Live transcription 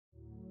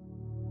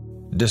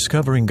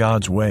Discovering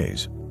God's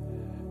Ways.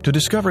 To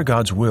discover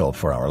God's will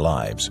for our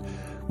lives,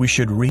 we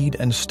should read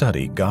and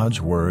study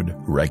God's Word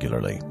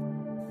regularly.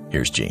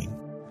 Here's Gene.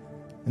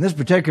 In this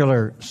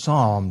particular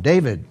psalm,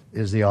 David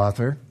is the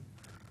author,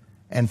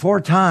 and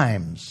 4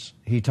 times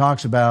he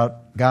talks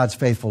about God's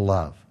faithful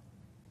love.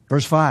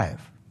 Verse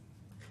 5,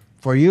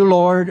 "For you,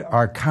 Lord,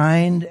 are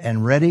kind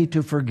and ready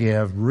to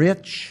forgive,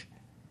 rich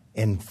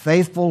in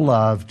faithful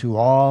love to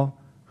all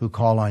who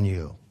call on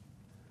you."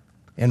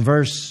 In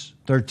verse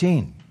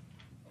 13,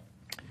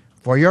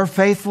 "For your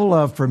faithful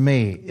love for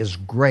me is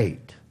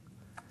great,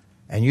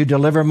 and you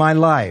deliver my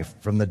life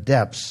from the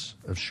depths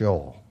of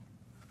Sheol."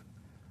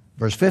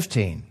 Verse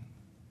 15,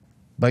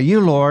 "But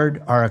you,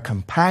 Lord, are a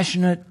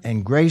compassionate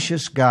and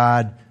gracious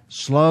God,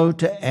 slow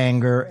to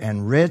anger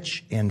and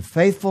rich in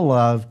faithful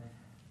love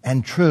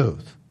and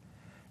truth."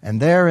 And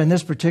there in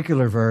this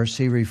particular verse,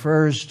 he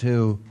refers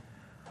to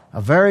a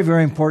very,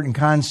 very important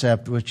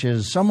concept, which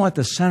is somewhat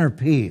the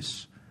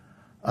centerpiece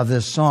of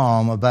this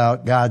psalm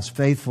about God's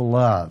faithful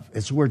love.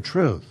 It's the word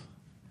truth.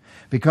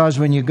 Because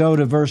when you go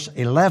to verse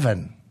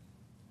 11,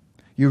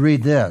 you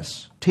read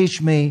this,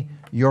 "Teach me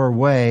your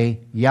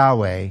way,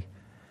 Yahweh,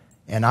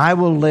 and I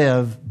will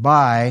live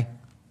by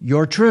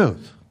your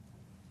truth.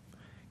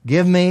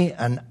 Give me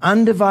an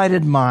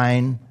undivided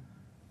mind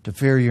to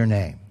fear your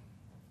name."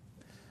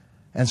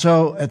 And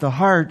so at the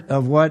heart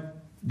of what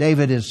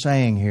David is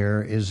saying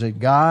here is that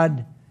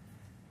God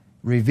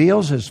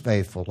reveals His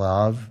faithful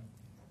love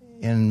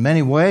in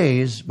many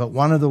ways, but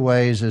one of the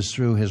ways is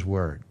through His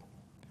Word,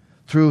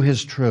 through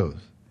His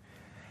truth.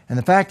 And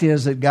the fact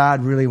is that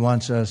God really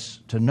wants us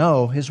to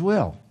know His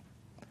will.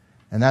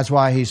 And that's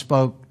why He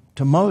spoke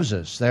to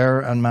Moses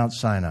there on Mount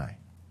Sinai.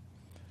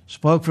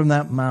 Spoke from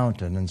that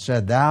mountain and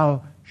said,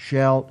 "Thou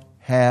shalt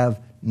have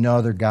no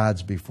other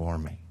gods before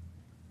me."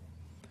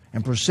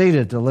 And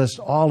proceeded to list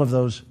all of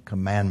those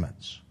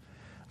commandments.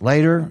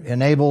 Later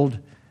enabled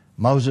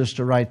Moses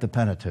to write the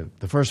Pentateuch,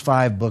 the first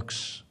 5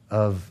 books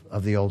of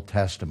the Old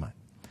Testament.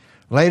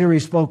 Later he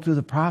spoke through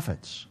the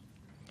prophets.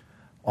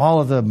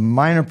 All of the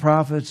minor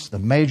prophets, the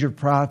major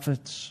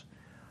prophets,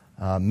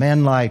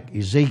 men like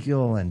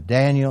Ezekiel and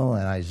Daniel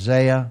and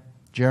Isaiah,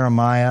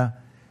 Jeremiah.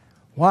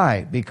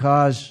 Why?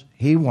 Because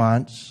He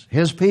wants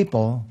His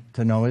people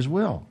to know His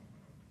will.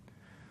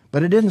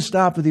 But it didn't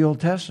stop with the Old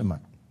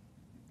Testament.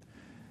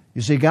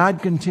 You see, God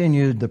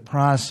continued the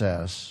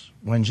process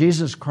when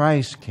Jesus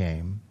Christ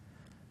came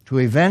to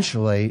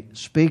eventually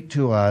speak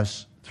to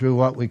us through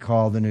what we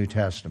call the New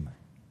Testament.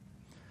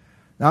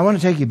 Now, I want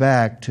to take you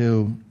back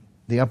to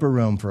the upper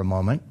room for a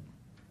moment.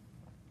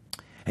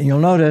 And you'll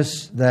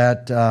notice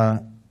that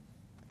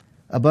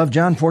above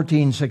John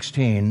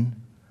 14:16,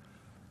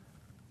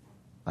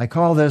 I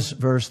call this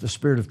verse the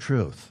Spirit of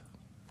Truth.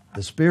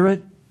 The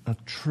Spirit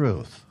of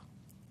Truth.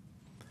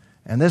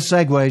 And this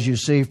segues, you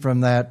see, from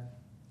that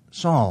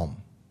psalm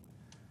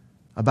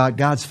about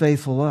God's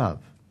faithful love,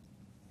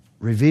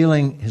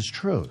 revealing His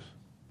truth.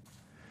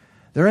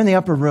 They're in the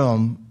upper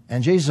room,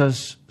 and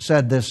Jesus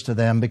said this to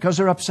them because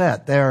they're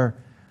upset, they're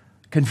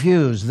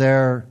confused,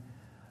 they're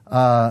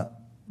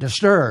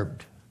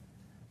disturbed,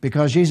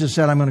 because Jesus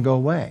said, "I'm going to go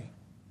away."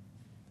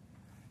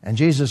 And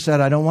Jesus said,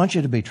 "I don't want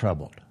you to be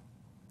troubled.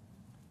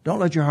 Don't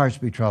let your hearts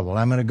be troubled.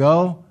 I'm going to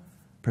go,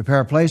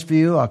 prepare a place for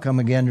you. I'll come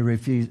again to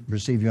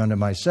receive you unto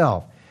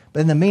myself."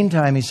 But in the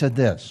meantime, He said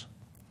this.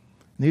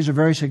 These are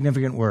very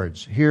significant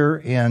words here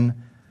in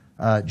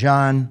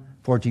John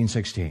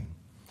 14:16.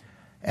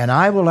 "And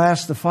I will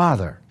ask the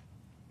Father,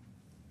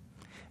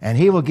 and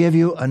He will give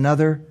you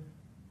another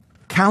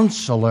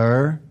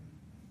Counselor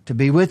to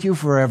be with you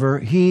forever.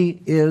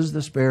 He is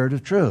the Spirit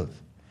of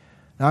truth."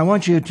 Now I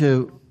want you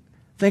to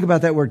think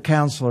about that word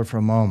counselor for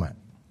a moment.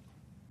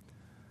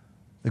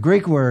 The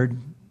Greek word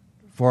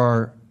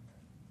for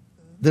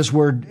this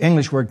word,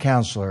 English word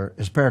counselor,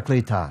 is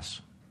parakletos.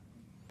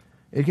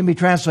 It can be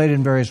translated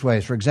in various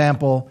ways. For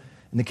example,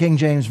 in the King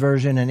James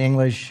Version in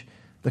English,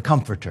 the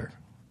Comforter.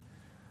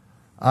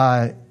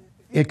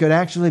 It could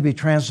actually be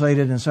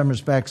translated in some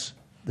respects,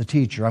 the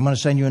teacher. I'm going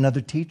to send you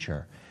another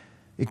teacher.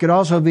 It could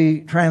also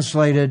be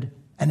translated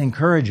an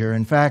encourager.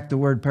 In fact, the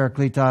word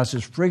parakletos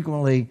is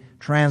frequently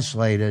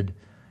translated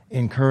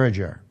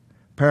encourager.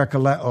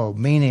 Parakaleo,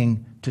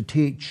 meaning to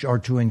teach or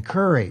to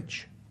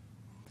encourage.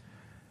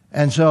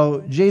 And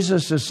so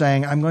Jesus is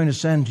saying, "I'm going to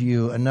send to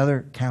you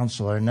another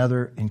counselor,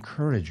 another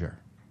encourager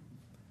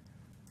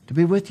to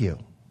be with you.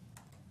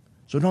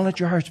 So don't let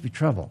your hearts be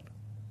troubled."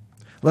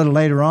 A little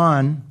later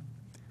on,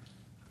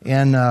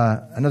 in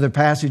another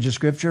passage of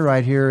Scripture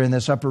right here in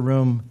this upper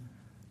room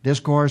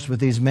discourse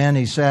with these men,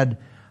 He said,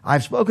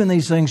 "I've spoken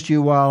these things to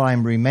you while I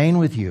remain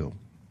with you."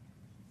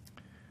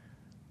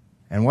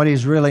 And what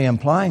He's really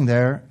implying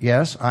there,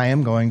 yes, I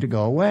am going to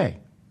go away.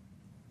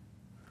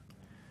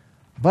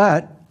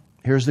 But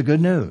here's the good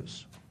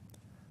news.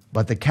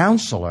 But the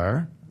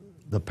Counselor,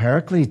 the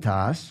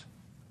Parakletos,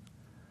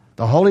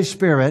 the Holy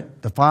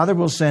Spirit, the Father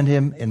will send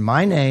Him in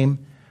my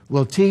name,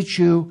 will teach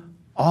you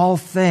all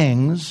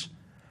things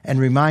and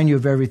remind you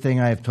of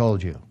everything I have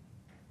told you.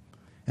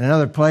 In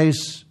another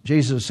place,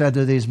 Jesus said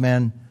to these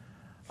men,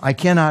 I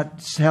cannot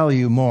tell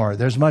you more.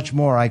 There's much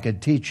more I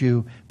could teach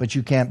you, but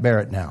you can't bear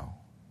it now.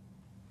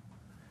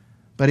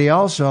 But he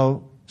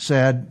also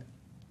said,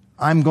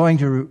 I'm going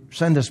to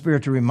send the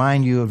Spirit to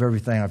remind you of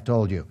everything I've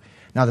told you.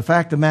 Now, the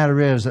fact of the matter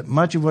is that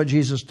much of what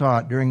Jesus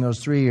taught during those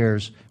 3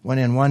 years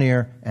went in one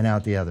ear and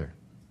out the other.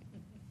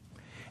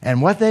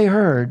 And what they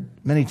heard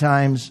many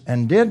times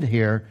and did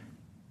hear,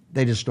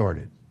 they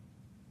distorted.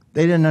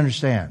 They didn't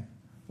understand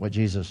what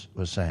Jesus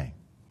was saying.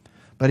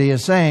 But he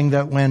is saying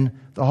that when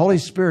the Holy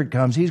Spirit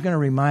comes, he's going to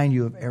remind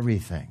you of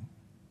everything.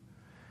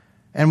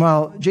 And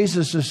while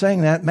Jesus is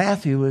saying that,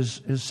 Matthew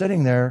is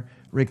sitting there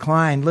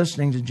reclined,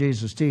 listening to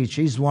Jesus teach.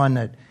 He's one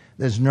that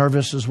is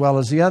nervous as well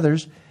as the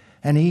others.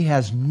 And he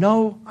has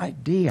no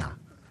idea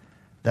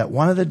that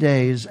one of the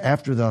days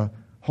after the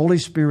Holy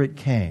Spirit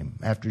came,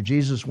 after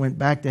Jesus went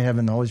back to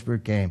heaven, the Holy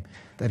Spirit came,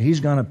 that he's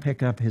going to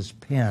pick up his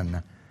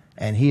pen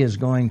and he is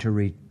going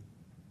to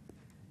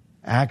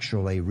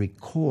actually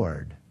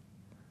record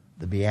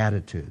the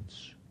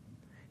Beatitudes.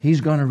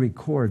 He's going to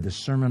record the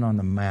Sermon on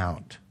the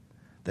Mount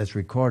that's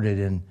recorded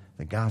in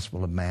the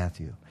Gospel of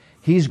Matthew.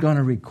 He's going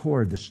to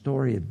record the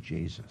story of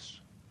Jesus.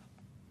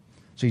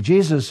 See,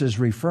 Jesus is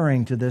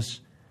referring to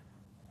this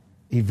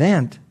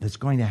event that's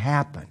going to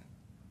happen.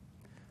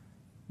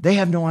 They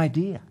have no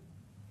idea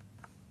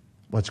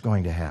what's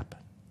going to happen.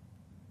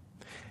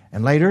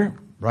 And later,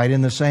 right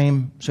in the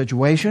same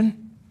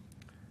situation,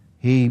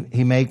 he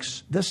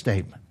makes this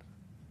statement.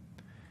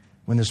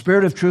 When the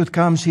Spirit of truth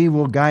comes, he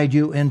will guide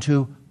you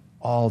into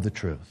all the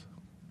truth.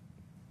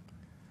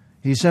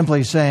 He's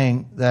simply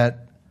saying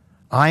that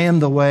I am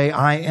the way,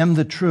 I am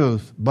the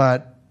truth,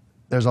 but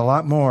there's a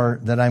lot more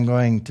that I'm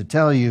going to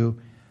tell you.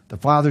 The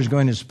Father's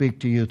going to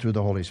speak to you through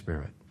the Holy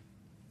Spirit.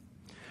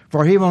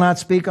 For he will not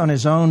speak on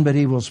his own, but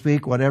he will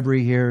speak whatever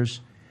he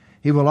hears.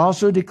 He will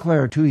also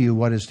declare to you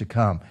what is to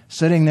come.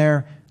 Sitting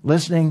there,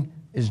 listening,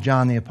 is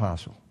John the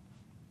Apostle.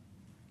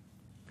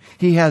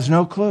 He has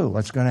no clue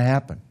what's going to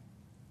happen.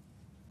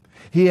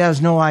 He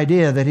has no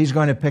idea that he's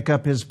going to pick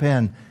up his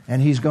pen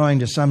and he's going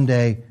to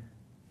someday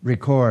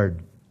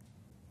record.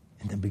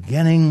 In the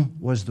beginning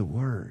was the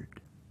Word.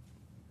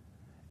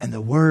 And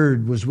the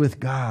Word was with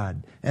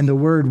God. And the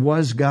Word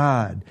was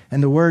God.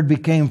 And the Word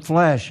became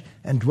flesh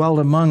and dwelt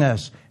among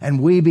us.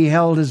 And we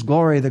beheld His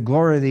glory, the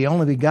glory of the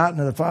only begotten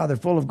of the Father,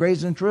 full of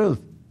grace and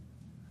truth.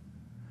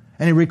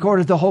 And he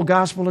recorded the whole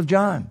Gospel of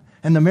John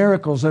and the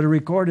miracles that are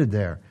recorded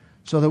there,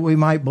 so that we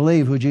might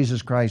believe who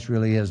Jesus Christ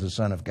really is, the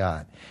Son of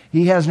God.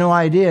 He has no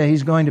idea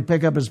he's going to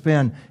pick up his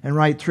pen and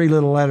write 3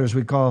 little letters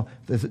we call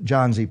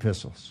John's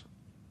epistles.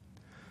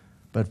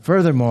 But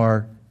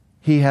furthermore,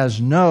 he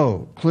has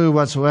no clue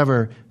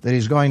whatsoever that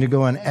he's going to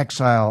go in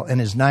exile in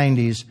his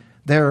 90s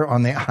there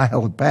on the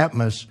Isle of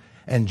Patmos,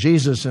 and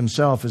Jesus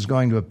himself is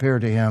going to appear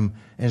to him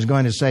and is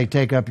going to say,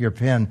 take up your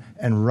pen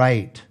and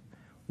write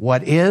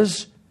what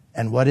is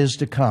and what is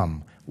to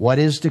come. What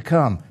is to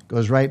come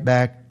goes right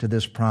back to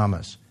this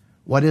promise.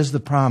 What is the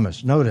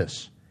promise?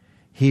 Notice,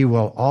 he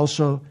will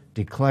also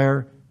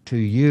declare to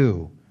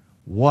you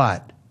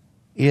what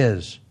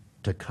is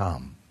to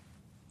come.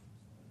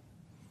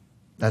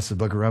 That's the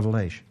book of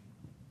Revelation.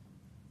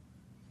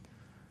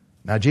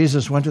 Now,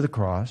 Jesus went to the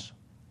cross.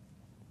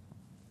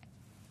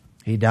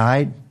 He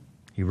died.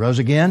 He rose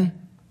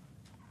again.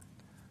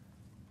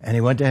 And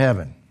he went to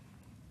heaven.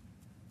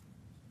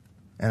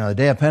 And on the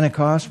day of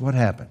Pentecost, what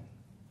happened?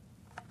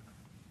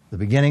 The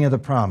beginning of the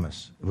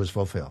promise was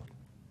fulfilled.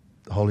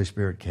 The Holy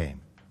Spirit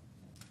came.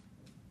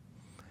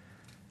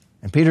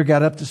 And Peter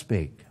got up to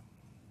speak.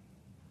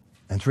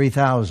 And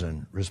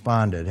 3,000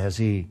 responded as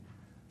he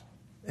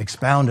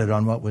expounded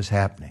on what was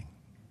happening.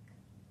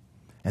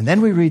 And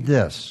then we read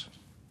this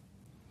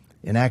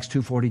in Acts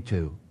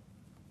 2:42.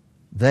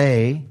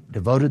 They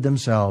devoted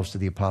themselves to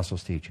the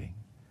apostles' teaching.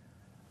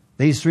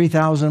 These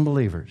 3,000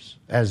 believers,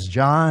 as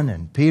John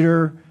and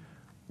Peter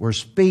were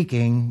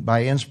speaking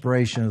by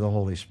inspiration of the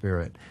Holy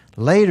Spirit.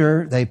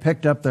 Later, they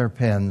picked up their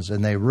pens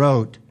and they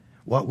wrote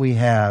what we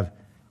have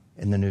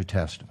in the New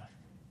Testament.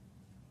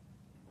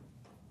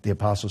 The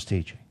apostles'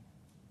 teaching.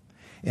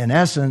 In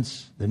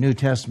essence, the New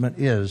Testament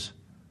is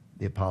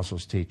the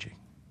apostles' teaching.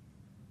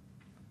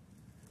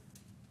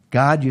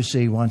 God, you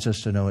see, wants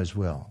us to know His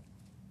will.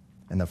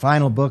 And the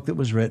final book that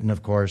was written,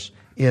 of course,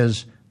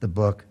 is the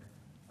book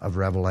of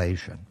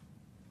Revelation.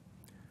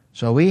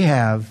 So we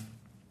have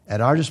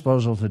at our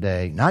disposal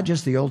today, not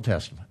just the Old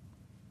Testament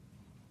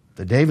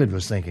that David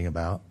was thinking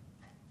about,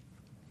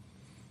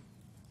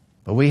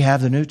 but we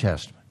have the New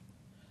Testament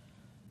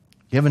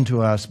given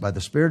to us by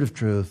the Spirit of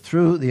truth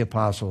through the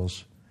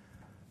apostles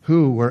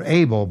who were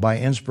able, by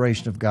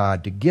inspiration of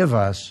God, to give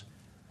us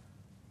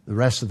the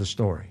rest of the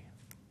story,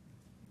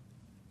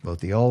 both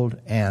the Old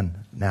and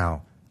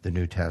now the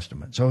New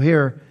Testament. So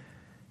here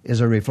is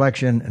a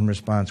reflection and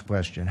response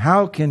question.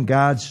 How can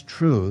God's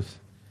truth,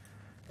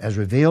 as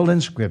revealed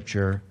in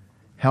Scripture,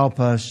 help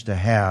us to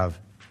have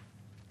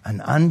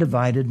an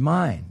undivided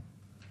mind?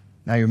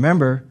 Now you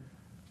remember,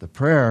 the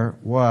prayer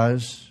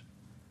was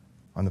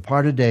on the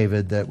part of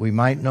David that we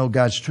might know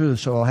God's truth,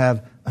 so I'll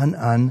have an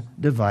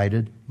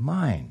undivided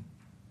mind.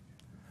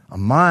 a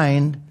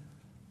mind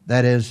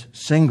that is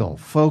single,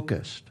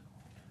 focused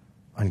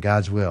on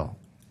God's will.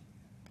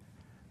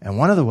 And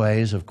one of the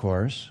ways, of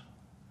course,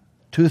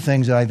 two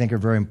things that I think are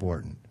very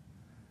important,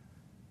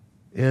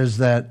 is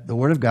that the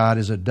Word of God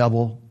is a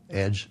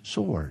double-edged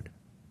sword.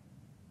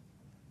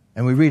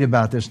 And we read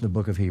about this in the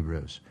book of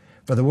Hebrews.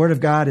 For the Word of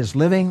God is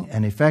living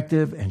and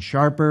effective and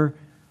sharper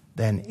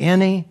than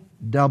any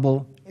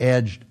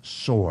double-edged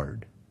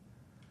sword.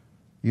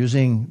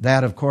 Using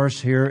that, of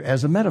course, here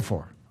as a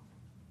metaphor.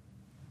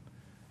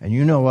 And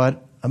you know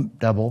what a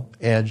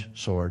double-edged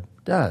sword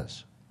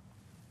does.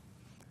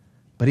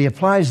 But he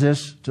applies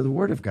this to the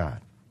Word of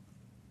God.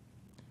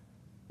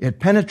 It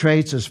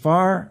penetrates as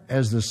far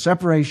as the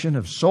separation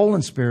of soul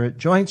and spirit,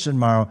 joints and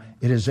marrow.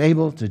 It is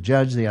able to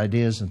judge the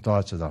ideas and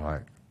thoughts of the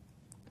heart.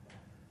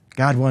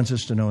 God wants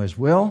us to know His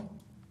will,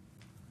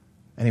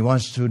 and He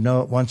wants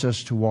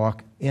us to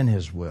walk in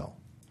His will.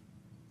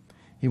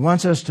 He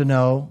wants us to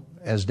know,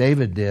 as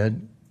David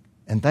did,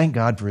 and thank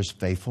God for His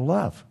faithful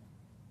love.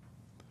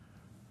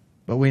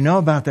 But we know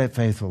about that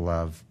faithful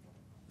love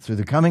through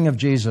the coming of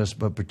Jesus,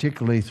 but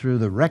particularly through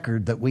the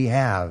record that we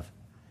have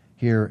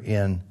here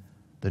in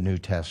the New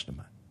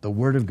Testament. The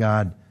Word of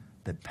God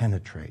that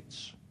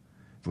penetrates.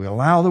 If we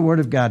allow the Word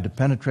of God to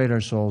penetrate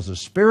our souls, the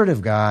Spirit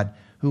of God,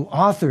 who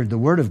authored the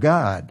Word of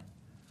God,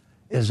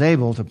 is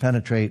able to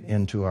penetrate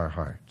into our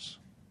hearts.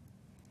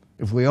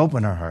 If we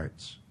open our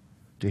hearts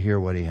to hear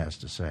what He has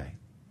to say.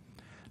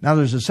 Now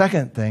there's a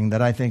second thing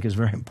that I think is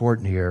very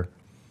important here,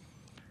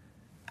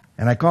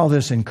 and I call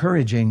this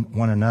encouraging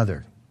one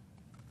another.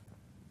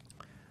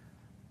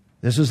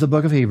 This is the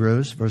book of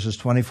Hebrews, verses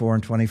 24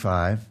 and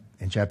 25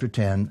 in chapter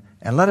 10.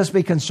 And let us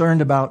be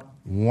concerned about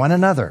one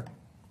another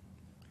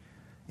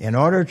in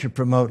order to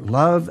promote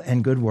love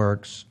and good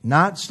works,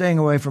 not staying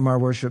away from our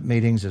worship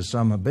meetings as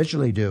some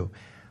habitually do,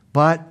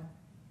 but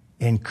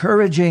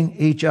encouraging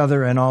each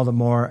other, and all the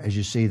more as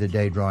you see the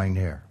day drawing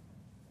near.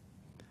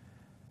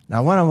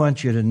 Now, what I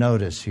want you to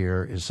notice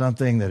here is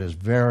something that is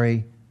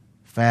very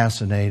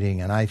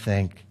fascinating and I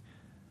think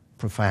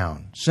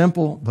profound.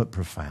 Simple, but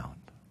profound.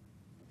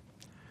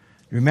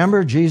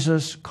 Remember,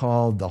 Jesus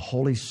called the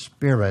Holy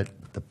Spirit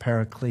the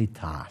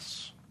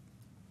Parakletos,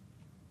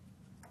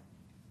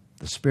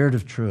 the Spirit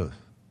of truth,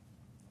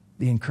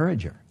 the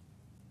encourager.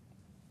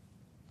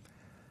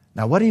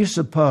 Now, what do you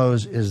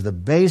suppose is the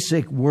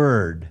basic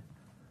word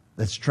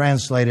that's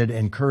translated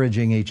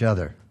encouraging each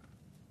other?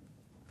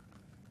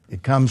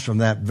 It comes from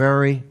that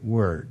very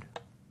word,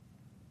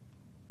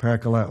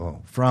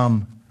 parakaleo,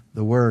 from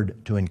the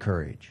word to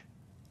encourage.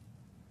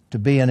 To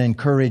be an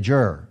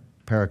encourager,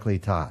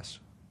 parakletos.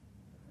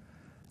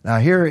 Now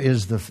here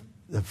is the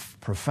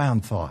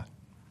profound thought.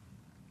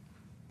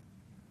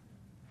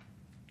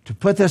 To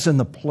put this in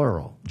the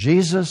plural,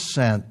 Jesus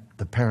sent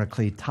the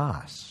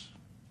Parakletos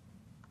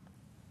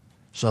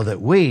so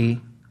that we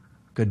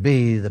could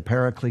be the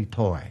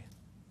Parakletoi.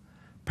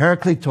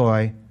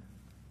 Parakletoi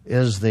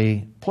is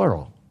the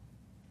plural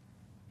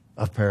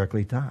of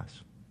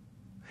Parakletos.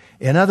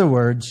 In other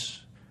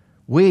words,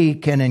 we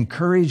can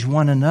encourage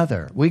one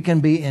another. We can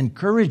be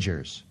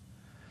encouragers,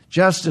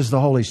 just as the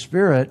Holy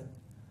Spirit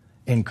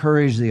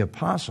encouraged the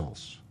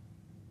apostles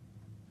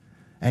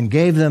and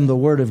gave them the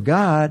Word of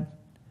God.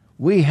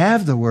 We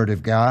have the Word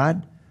of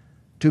God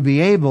to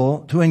be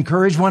able to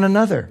encourage one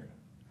another,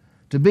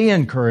 to be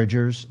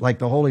encouragers like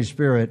the Holy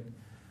Spirit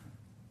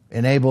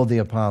enabled the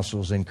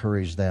apostles,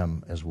 encouraged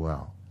them as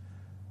well.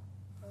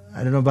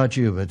 I don't know about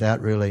you, but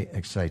that really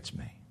excites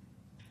me.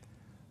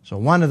 So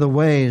one of the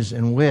ways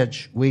in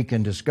which we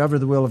can discover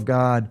the will of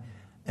God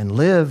and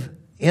live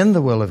in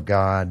the will of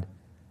God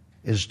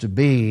is to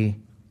be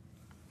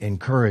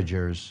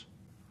encouragers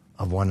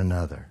of one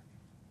another.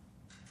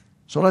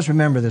 So let's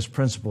remember this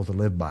principle to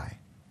live by.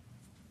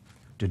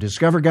 To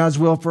discover God's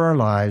will for our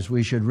lives,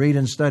 we should read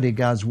and study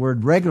God's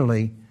Word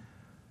regularly,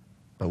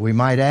 but we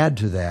might add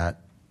to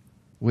that,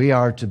 we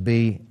are to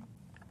be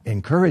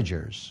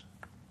encouragers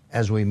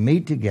as we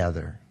meet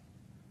together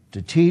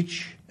to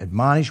teach,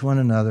 admonish one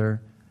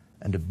another,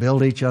 and to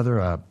build each other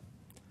up,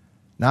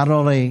 not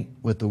only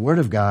with the Word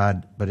of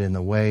God, but in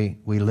the way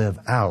we live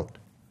out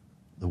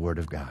the Word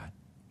of God.